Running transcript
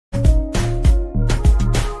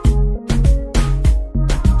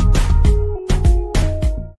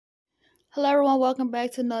Hello everyone, welcome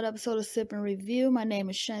back to another episode of Sip and Review. My name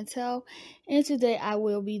is Chantel, and today I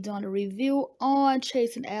will be doing a review on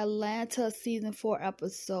Chasing Atlanta Season 4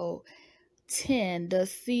 Episode 10, the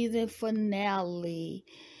season finale.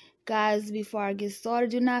 Guys, before I get started,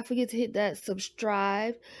 do not forget to hit that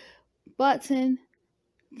subscribe button,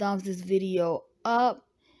 thumbs this video up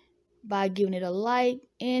by giving it a like,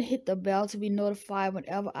 and hit the bell to be notified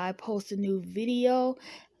whenever I post a new video.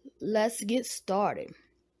 Let's get started.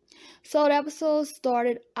 So the episode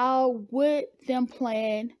started out with them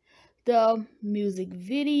playing the music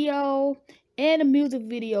video, and the music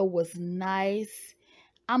video was nice.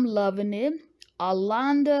 I'm loving it.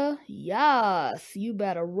 Alonda, yes, you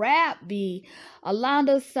better rap, B.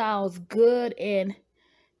 Alonda sounds good, and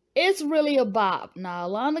it's really a bop. Now,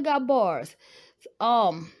 Alonda got bars.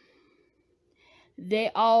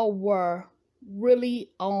 They all were really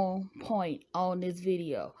on point on this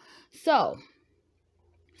video.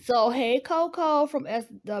 So, hey, Coco from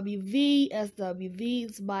SWV. SWV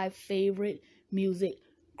is my favorite music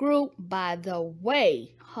group, by the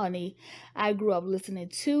way, honey. I grew up listening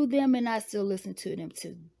to them, and I still listen to them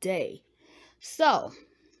today. So,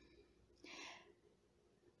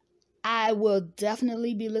 I will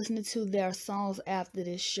definitely be listening to their songs after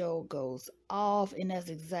this show goes off, and that's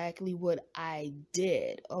exactly what I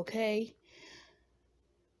did, okay?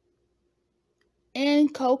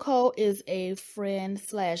 And Coco is a friend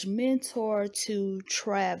 / mentor to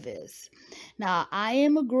Travis. Now, I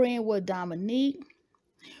am agreeing with Dominique.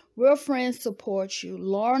 Real friends support you.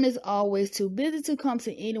 Lauren is always too busy to come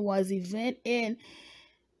to anyone's event. And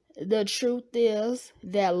the truth is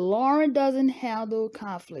that Lauren doesn't handle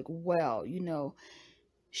conflict well. You know,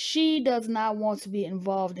 she does not want to be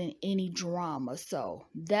involved in any drama. So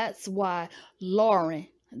that's why Lauren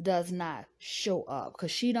does not show up, because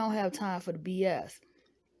she don't have time for the BS.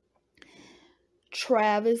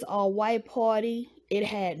 Travis, all white party, it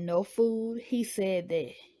had no food. He said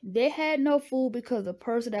that they had no food because the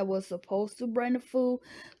person that was supposed to bring the food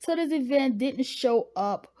to this event didn't show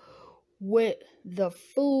up with the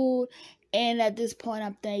food. And at this point,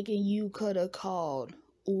 I'm thinking you could have called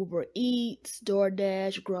Uber Eats,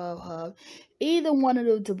 DoorDash, Grubhub, either one of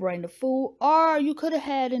them to bring the food, or you could have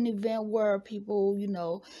had an event where people, you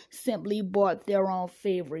know, simply bought their own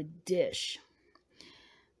favorite dish.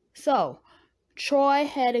 So, Troy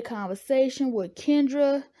had a conversation with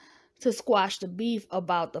Kendra to squash the beef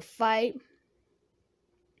about the fight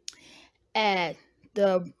at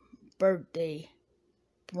the birthday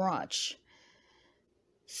brunch.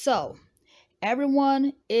 So,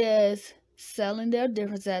 everyone is selling their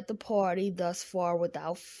difference at the party thus far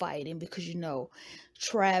without fighting, because you know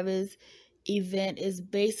Travis' event is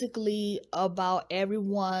basically about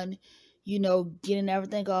everyone, you know, getting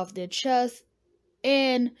everything off their chest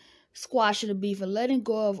and squashing the beef and letting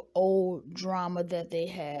go of old drama that they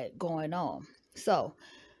had going on. So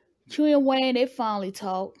Q and Wayne, they finally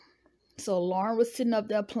talked. So Lauren was sitting up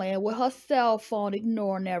there playing with her cell phone,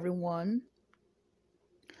 ignoring everyone.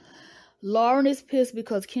 Lauren is pissed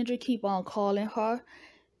because Kendra keep on calling her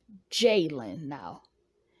Jalen now.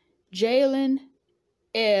 Jalen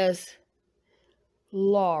is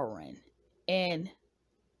Lauren. And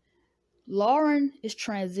Lauren is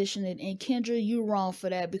transitioning. And Kendra, you wrong for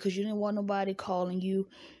that, because you didn't want nobody calling you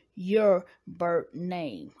your birth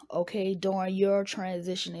name, okay, during your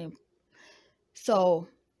transitioning. So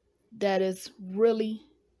that is really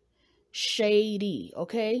shady,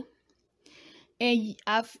 okay? And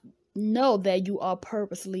I've know that you are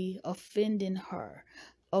purposely offending her,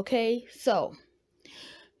 okay? So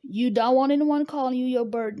you don't want anyone calling you your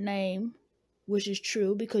birth name, which is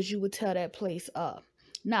true, because you would tear that place up.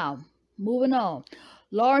 Now, moving on.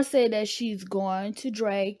 Lauren said that she's going to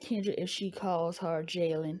drag Kendra if she calls her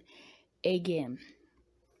Jalen again.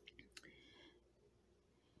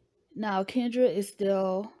 Now, Kendra is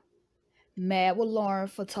still mad with Lauren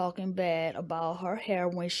for talking bad about her hair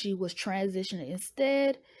when she was transitioning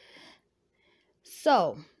instead.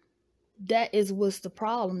 So, that is what's the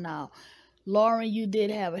problem now. Lauren, you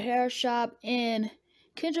did have a hair shop, and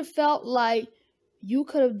Kendra felt like you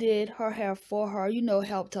could have did her hair for her, you know,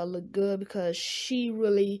 helped her look good, because she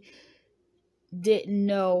really didn't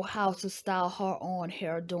know how to style her own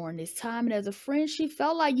hair during this time. And as a friend, she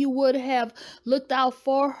felt like you would have looked out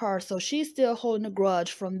for her. So she's still holding a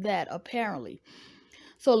grudge from that, apparently.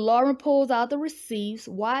 So Lauren pulls out the receipts.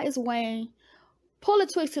 Why is Wayne pulling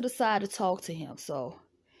Twix to the side to talk to him? So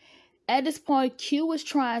at this point, Q is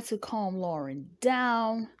trying to calm Lauren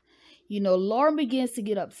down. You know, Lauren begins to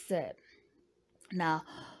get upset. Now,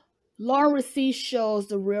 Lauren receipt shows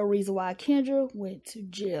the real reason why Kendra went to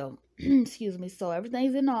jail. Excuse me. So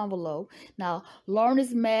everything's in the envelope. Now, Lauren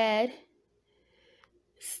is mad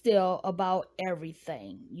still about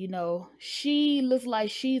everything. You know, she looks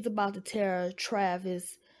like she's about to tear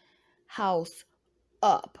Travis' house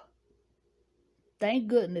up. Thank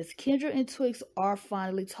goodness Kendra and Twix are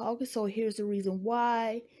finally talking. So here's the reason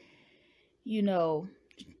why, you know,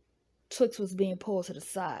 Twix was being pulled to the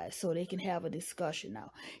side so they can have a discussion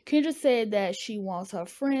now. Kendra said that she wants her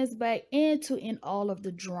friends back and to end all of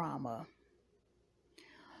the drama.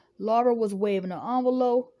 Laura was waving an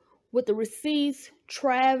envelope with the receipts.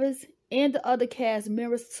 Travis and the other cast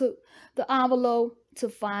members took the envelope to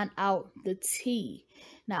find out the tea.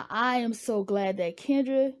 Now, I am so glad that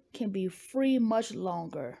Kendra can be free much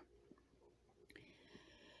longer.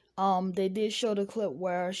 They did show the clip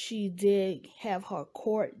where she did have her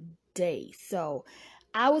court date. So,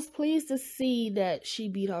 I was pleased to see that she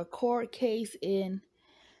beat her court case, and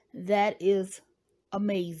that is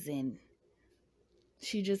amazing.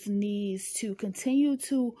 She just needs to continue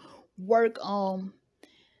to work on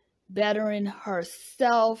bettering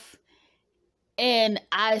herself. And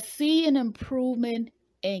I see an improvement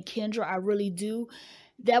in Kendra. I really do.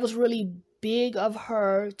 That was really big of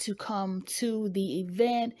her to come to the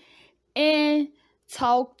event and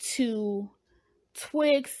talk to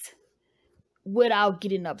Twix without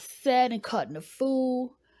getting upset and cutting the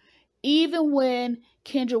fool. Even when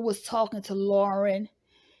Kendra was talking to Lauren,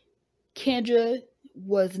 Kendra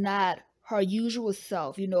was not her usual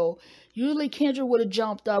self. You know, usually Kendra would have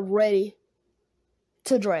jumped up ready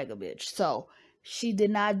to drag a bitch. So she did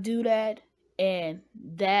not do that, and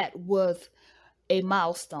that was a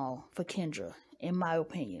milestone for Kendra, in my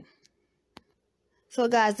opinion. So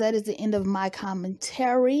guys, that is the end of my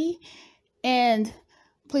commentary, and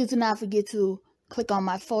please do not forget to click on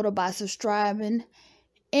my photo by subscribing,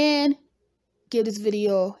 and give this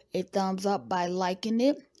video a thumbs up by liking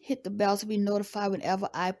it. Hit the bell to be notified whenever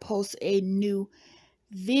I post a new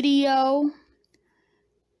video.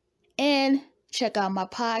 And check out my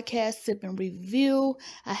podcast, SipNReview.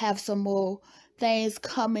 I have some more things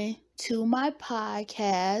coming to my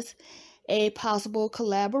podcast. A possible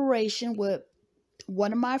collaboration with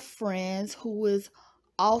one of my friends who is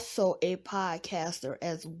also a podcaster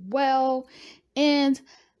as well. And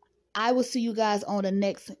I will see you guys on the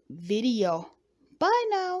next video. Bye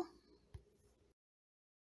now.